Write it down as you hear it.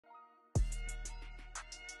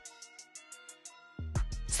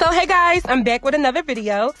So hey guys, I'm back with another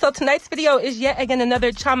video. So tonight's video is yet again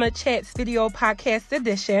another Chioma Chats video podcast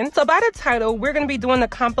edition. So by the title, we're going to be doing a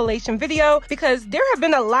compilation video because there have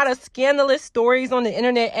been a lot of scandalous stories on the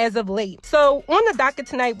internet as of late. So on the docket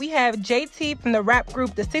tonight, we have JT from the rap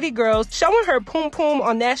group The City Girls showing her poom poom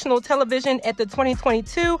on national television at the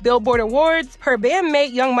 2022 Billboard Awards, her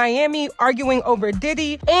bandmate Young Miami arguing over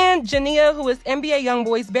Diddy, and Jani'a, who is NBA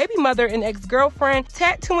Youngboy's baby mother and ex-girlfriend,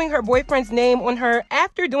 tattooing her boyfriend's name on her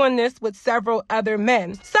after doing this with several other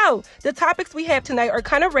men. So the topics we have tonight are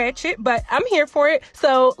kind of ratchet, but I'm here for it.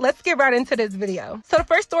 So let's get right into this video. So the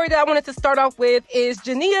first story that I wanted to start off with is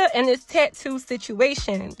Jani'a and this tattoo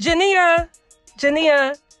situation. Jani'a.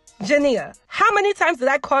 How many times did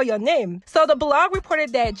I call your name? So the blog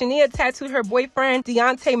reported that Jani'a tattooed her boyfriend,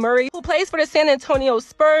 Deontay Murray, who plays for the San Antonio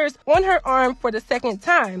Spurs, on her arm for the second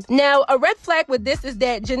time. Now, a red flag with this is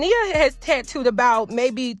that Jani'a has tattooed about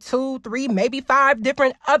maybe 2, 3, maybe 5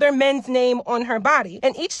 different other men's name on her body.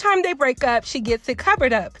 And each time they break up, she gets it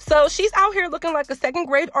covered up. So she's out here looking like a second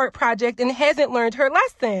grade art project and hasn't learned her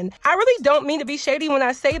lesson. I really don't mean to be shady when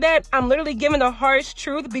I say that. I'm literally giving the harsh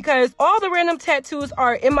truth because all the random tattoos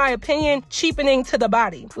are, in my opinion, cheapening to the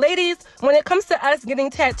body. Ladies, when it comes to us getting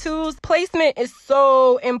tattoos, placement is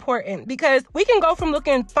so important because we can go from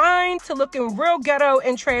looking fine to looking real ghetto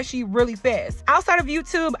and trashy really fast. Outside of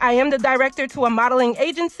YouTube, I am the director to a modeling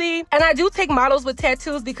agency, and I do take models with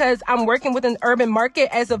tattoos because I'm working with an urban market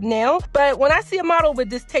as of now. But when I see a model with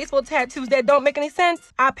distasteful tattoos that don't make any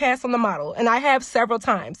sense, I pass on the model, and I have several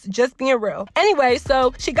times, just being real. Anyway,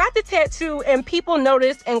 so she got the tattoo and people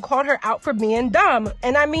noticed and called her out for being dumb.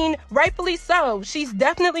 And I mean, rightfully so. She's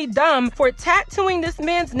definitely dumb for tattooing this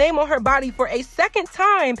man's name on her body for a second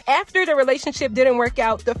time after the relationship didn't work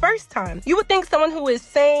out the first time. You would think someone who is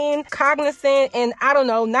sane, cognizant, and I don't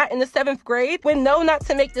know, not in the 7th grade would know not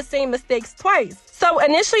to make the same mistakes twice. So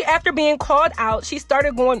initially, after being called out, she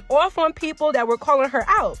started going off on people that were calling her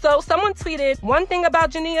out. So someone tweeted, one thing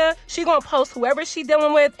about Jani'a, she gonna post whoever she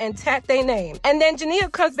dealing with and tat their name. And then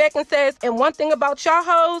Jani'a comes back and says, and one thing about y'all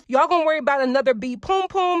hoes, y'all gonna worry about another B poom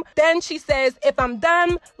poom. Then she says, if I'm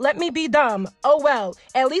dumb, let me be dumb. Oh well,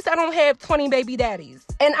 at least I don't have 20 baby daddies.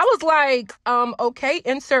 And I was like, okay,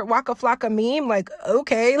 insert Waka Flocka meme. Like,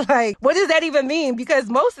 okay, like, what does that even mean? Because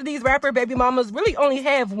most of these rapper baby mamas really only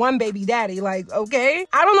have one baby daddy. Like, okay.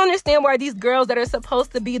 I don't understand why these girls that are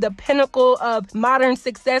supposed to be the pinnacle of modern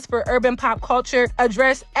success for urban pop culture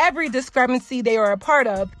address every discrepancy they are a part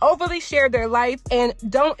of, overly share their life, and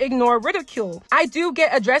don't ignore ridicule. I do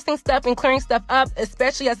get addressing stuff and clearing stuff up,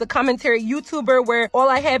 especially as a commentary YouTuber where all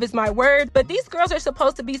I have is my word, but these girls are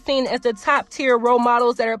supposed to be seen as the top tier role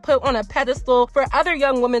models that are put on a pedestal for other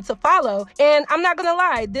young women to follow. And I'm not gonna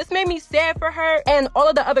lie, this made me sad for her and all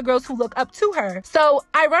of the other girls who look up to her. So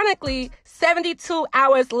ironically, 72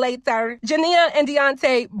 hours later, Jani'a and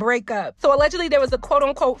Deontay break up. So allegedly there was a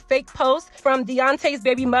quote-unquote fake post from Deontay's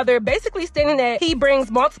baby mother basically stating that he brings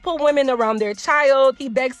multiple women around their child, he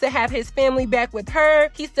begs to have his family back with her,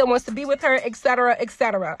 he still wants to be with her, etc.,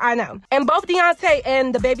 etc. I know. And both Deontay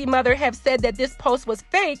and the baby mother have said that this post was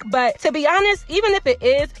fake, but to be honest, even if it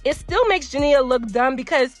is, it still makes Jani'a look dumb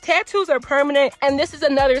because tattoos are permanent and this is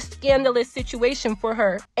another scandalous situation for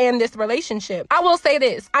her and this relationship. I will say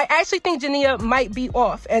this, I actually think Jani'a might be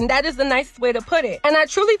off, and that is the nicest way to put it. And I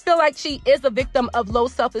truly feel like she is a victim of low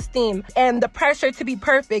self-esteem and the pressure to be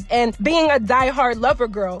perfect and being a die-hard lover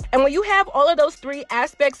girl. And when you have all of those 3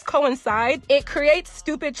 aspects coincide, it creates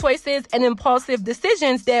stupid choices and impulsive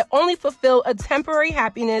decisions that only fulfill a temporary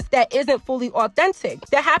happiness that isn't fully authentic.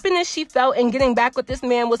 The happiness she felt in getting back with this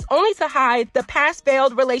man was only to hide the past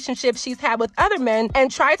failed relationships she's had with other men and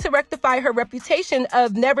try to rectify her reputation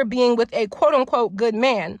of never being with a quote-unquote good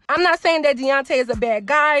man. I'm not saying that Deontay is a bad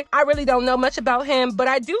guy. I really don't know much about him, but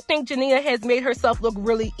I do think Jani'a has made herself look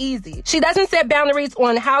really easy. She doesn't set boundaries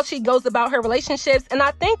on how she goes about her relationships, and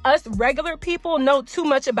I think us regular people know too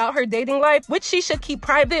much about her dating life, which she should keep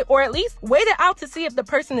private or at least wait it out to see if the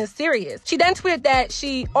person is serious. She then tweeted that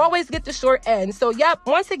she always gets the short end. So yep,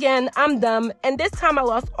 once again, I'm dumb, and this time I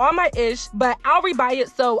lost all my ish, but I'll rebuy it,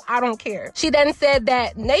 so I don't care. She then said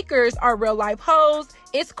that nakers are real life hoes.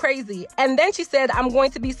 It's crazy. And then she said, I'm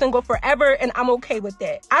going to be single forever and I'm okay with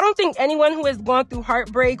that. I don't think anyone who has gone through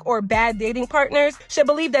heartbreak or bad dating partners should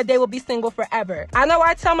believe that they will be single forever. I know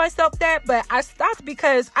I tell myself that, but I stopped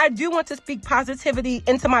because I do want to speak positivity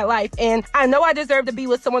into my life. And I know I deserve to be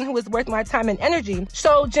with someone who is worth my time and energy. energy.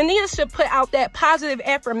 So Jania'S should put out that positive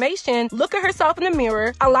affirmation, look at herself in the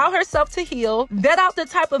mirror, allow herself to heal, vet out the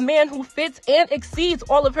type of man who fits and exceeds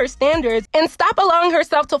all of her standards, and stop allowing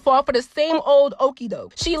herself to fall for the same old okie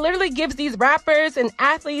doke. She literally gives these rappers and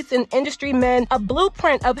athletes and industry men a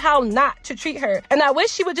blueprint of how not to treat her. And I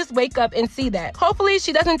wish she would just wake up and see that. Hopefully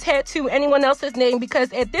she doesn't tattoo anyone else's name,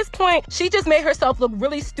 because at this point, she just made herself look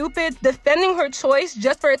really stupid, defending her choice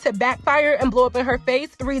just for it to backfire and blow up in her face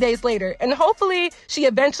 3 days later. And hopefully she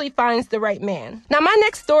eventually finds the right man. Now, my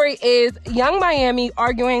next story is Young Miami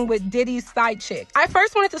arguing with Diddy's side chick. I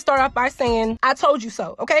first wanted to start off by saying, I told you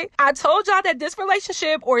so, okay? I told y'all that this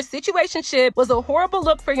relationship or situationship was a horrible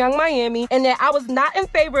look for Young Miami, and that I was not in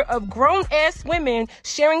favor of grown-ass women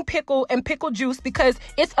sharing pickle and pickle juice, because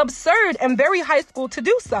it's absurd and very high school to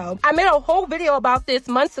do so. I made a whole video about this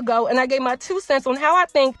months ago, and I gave my 2 cents on how I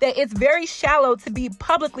think that it's very shallow to be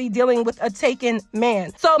publicly dealing with a taken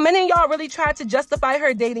man. So many of y'all really tried to justify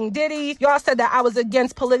her dating Diddy. Y'all said that I was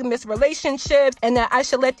against polygamous relationships and that I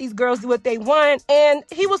should let these girls do what they want. And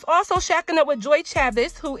he was also shacking up with Joy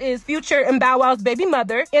Chavis, who is Future and Bow Wow's baby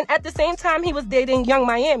mother. And at the same time, he was dating Young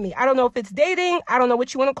Miami. I don't know if it's dating. I don't know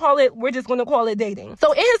what you want to call it. We're just going to call it dating.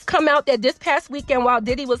 So it has come out that this past weekend, while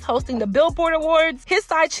Diddy was hosting the Billboard Awards, his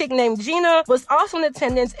side chick named Gina was also in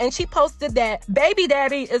attendance, and she posted that baby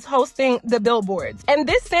daddy is hosting the billboards. And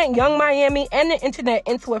this sent Young Miami and the internet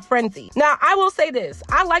into a frenzy. Now, I will say this.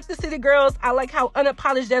 I like the City Girls. I like how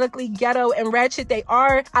unapologetically ghetto and ratchet they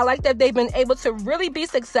are. I like that they've been able to really be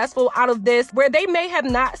successful out of this, where they may have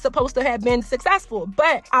not supposed to have been successful.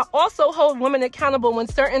 But I also hold women accountable when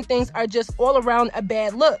certain things are just all around a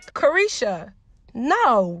bad look. Carisha,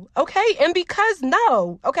 no, okay? And because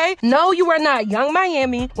no, okay? No, you are not Young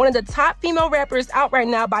Miami, one of the top female rappers out right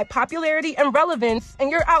now by popularity and relevance,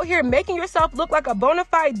 and you're out here making yourself look like a bona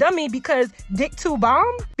fide dummy because Dick Too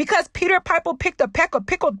Bomb? Because Peter Piper picked a peck of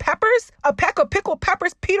pickled peppers? A peck of pickled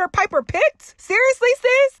peppers Peter Piper picked? Seriously,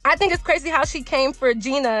 sis? I think it's crazy how she came for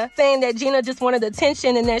Gina, saying that Gina just wanted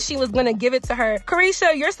attention and that she was gonna give it to her.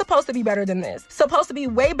 Carisha, you're supposed to be better than this. Supposed to be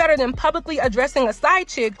way better than publicly addressing a side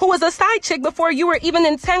chick who was a side chick before you were even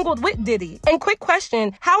entangled with Diddy. And quick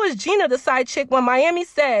question, how is Gina the side chick when Miami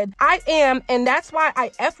said, I am, and that's why I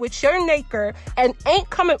F with your nigger and ain't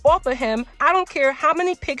coming off of him, I don't care how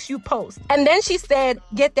many pics you post. And then she said,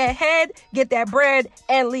 get that head, get that bread,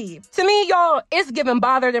 and leave. To me, y'all, it's giving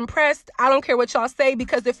bothered and pressed. I don't care what y'all say,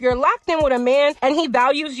 because if you're locked in with a man and he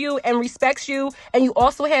values you and respects you, and you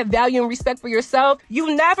also have value and respect for yourself,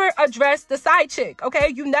 you never address the side chick,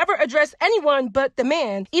 okay? You never address anyone but the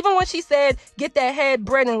man. Even when she said, get that head,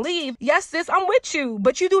 bread, and leave, yes, sis, I'm with you,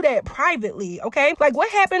 but you do that privately, okay? Like, what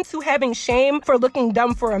happened to having shame for looking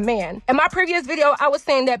dumb for a man? In my previous video, I was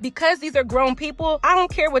saying that because these are grown people, I don't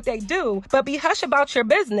care what they do, but be hush about your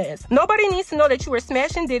business. Nobody needs to know that you were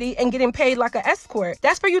smashing Diddy and getting paid like an escort.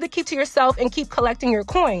 That's for you to keep to yourself and keep collecting your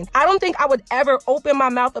coin. I don't think I would ever open my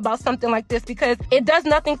mouth about something like this, because it does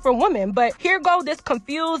nothing for women. But here go this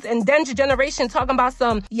confused and dingy generation talking about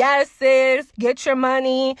some, yes, sis, get your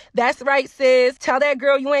money. That's right, sis. Tell that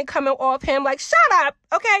girl you ain't coming off him. Like, shut up,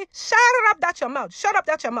 okay? Shut up, that's your mouth. Shut up,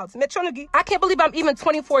 that's your mouth. I can't believe I'm even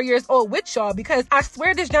 24 years old with y'all, because I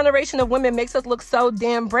swear this generation of women makes us look so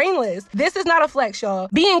damn brainless. This is not a flex, y'all.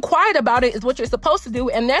 Being quiet about it is what you're supposed to do,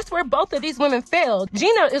 and that's where both of these women failed.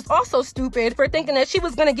 Gina is also stupid for thinking that she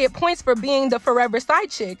was gonna get points for being the forever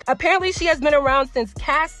side chick. Apparently, she has been around since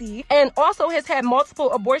Cassie, and also has had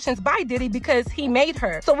multiple abortions by Diddy because he made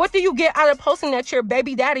her. So what do you get out of posting that your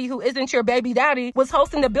baby daddy, who isn't your baby daddy, was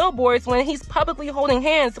hosting the billboards when he's publicly holding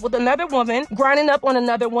hands with another woman, grinding up on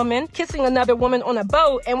another woman, kissing another woman on a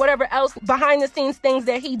boat, and whatever else behind the scenes things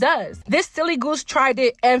that he does? This silly goose tried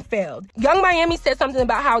it and failed. Young Miami said something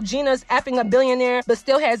about how Gina's effing a billionaire but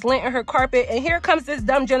still has lint in her carpet, and here comes this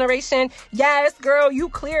dumb generation. Yes, girl, you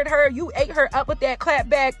cleared her, you ate her up with that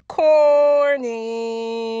clapback.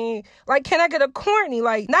 Corny. Like, can I get a corny?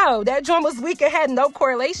 Like, no, that joint was weak and had no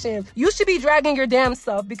correlation. You should be dragging your damn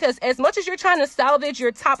self, because as much as you're trying to salvage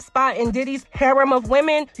your top spot in Diddy's harem of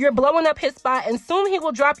women, you're blowing up his spot, and soon he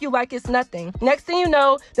will drop you like it's nothing. Next thing you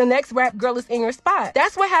know, the next rap girl is in your spot.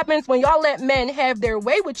 That's what happens when y'all let men have their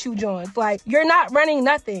way with you, Jones. Like, you're not running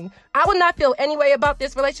nothing. I would not feel any way about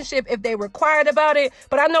this relationship if they were quiet about it,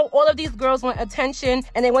 but I know all of these girls want attention,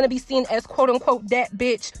 and they want to be seen as quote-unquote that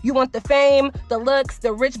bitch. You want the fame, the looks,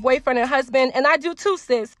 the rich boyfriend and husband, and I do too,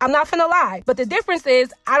 sis. I'm not finna lie. But the difference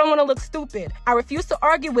is, I don't want to look stupid. I refuse to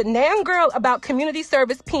argue with nan girl about community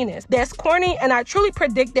service penis. That's corny, and I truly truly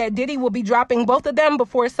predict that Diddy will be dropping both of them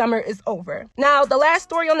before summer is over. Now, the last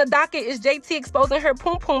story on the docket is JT exposing her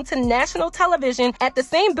poom poom to national television at the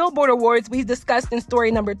same Billboard Awards we've discussed in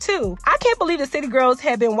story number 2. I can't believe the city girls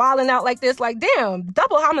have been wilding out like this, like damn,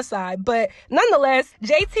 double homicide. But nonetheless,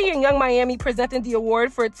 JT and Young Miami presented the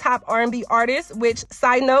award for top R&B artist, which,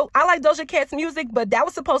 side note, I like Doja Cat's music, but that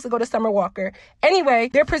was supposed to go to Summer Walker.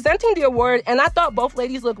 Anyway, they're presenting the award, and I thought both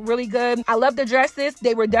ladies looked really good. I love the dresses.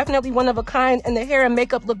 They were definitely one of a kind, and the hair and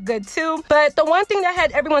makeup looked good too. But the one thing that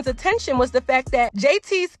had everyone's attention was the fact that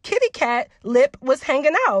JT's kitty cat lip was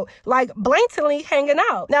hanging out, like blatantly hanging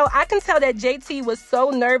out. Now, I can tell that JT was so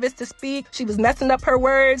nervous to speak. She was messing up her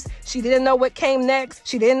words. She didn't know what came next.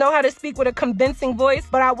 She didn't know how to speak with a convincing voice,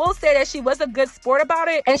 but I will say that she was a good sport about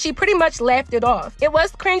it, and she pretty much laughed it off. It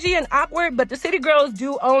was cringy and awkward, but the city girls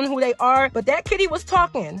do own who they are. But that kitty was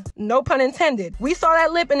talking, no pun intended. We saw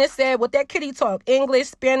that lip and it said what that kitty talk: English,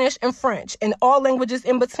 Spanish, and French, and all languages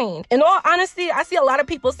in between. In all honesty, I see a lot of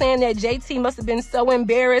people saying that JT must have been so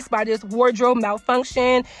embarrassed by this wardrobe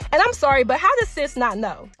malfunction. And I'm sorry, but how does sis not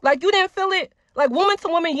know? Like, you didn't feel it? Like, woman to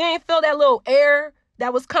woman, you ain't feel that little air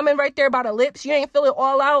that was coming right there by the lips? You ain't feel it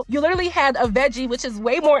all out? You literally had a veggie, which is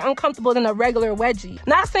way more uncomfortable than a regular wedgie.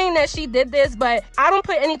 Not saying that she did this, but I don't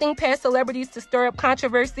put anything past celebrities to stir up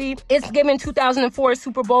controversy. It's given 2004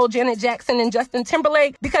 Super Bowl Janet Jackson and Justin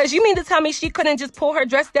Timberlake, because you mean to tell me she couldn't just pull her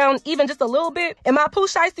dress down even just a little bit? In my Pooh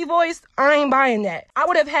Shiesty voice, I ain't buying that. I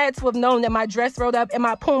would have had to have known that my dress rolled up and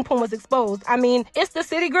my poom poom was exposed. I mean, it's the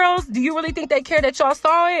city girls. Do you really think they care that y'all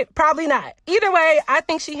saw it? Probably not. Either way, I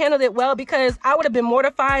think she handled it well, because I would have been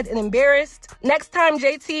mortified and embarrassed. Next time,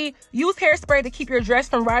 JT, use hairspray to keep your dress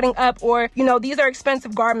from riding up, or, you know, these are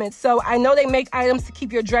expensive garments, so I know they make items to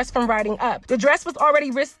keep your dress from riding up. The dress was already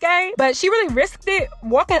risque, but she really risked it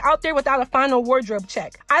walking out there without a final wardrobe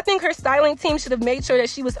check. I think her styling team should have made sure that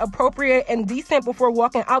she was appropriate and decent before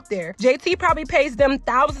walking out there. JT probably pays them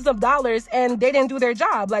thousands of dollars and they didn't do their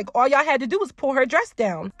job. Like, all y'all had to do was pull her dress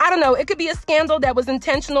down. I don't know, it could be a scandal that was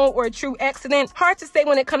intentional or a true accident. Hard to say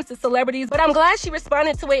when it comes to celebrities, but I'm glad she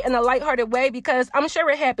responded to it in a lighthearted way, because I'm sure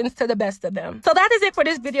it happens to the best of them. So that is it for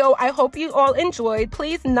this video. I hope you all enjoyed.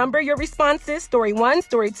 Please number your responses, story 1,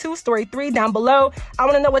 story 2, story 3 down below. I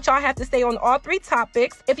want to know what y'all have to say on all 3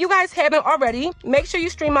 topics. If you guys haven't already, make sure you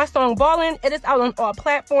stream my song Ballin'. It is out on all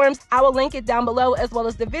platforms. I will link it down below as well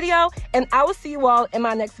as the video, and I will see you all in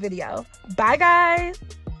my next video. Bye guys.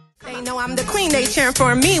 They know I'm the queen, they cheering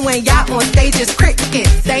for me when y'all on stage is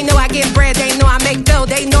crickets. They know I get bread, they know I make dough,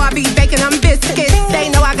 they know I be baking them biscuits.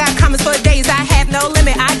 They know I got comments for days, I have no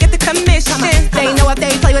limit, I get the commission. They know if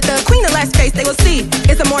they play with the queen of last face, they will see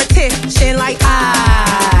it's a mortician. Like,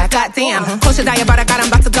 goddamn, close your diet, but I got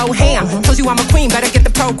him about to go ham. Told you I'm a queen, better get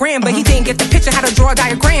the program, but he didn't get the picture how to draw a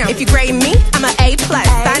diagram. If you grade me, I'm an A+.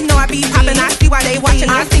 I know I be popping, I see why they watching,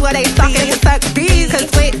 I see why they stalking and suck bees. Cause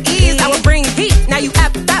with ease, I will bring heat, now you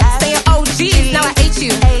up. Saying OGs, now I hate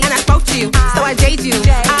you, and I spoke to you, so I jade you.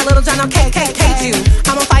 I Little John, I'm KKK'd you.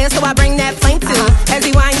 I'm on fire, so I bring that flame to.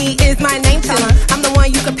 S-E-Y-N-E is my name too. I'm the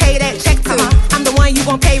one you can pay that check to. I'm the one you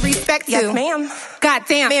gon' pay respect to. Yes, ma'am.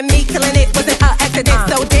 Goddamn, and me killing it wasn't an accident.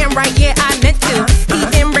 So damn right, yeah, I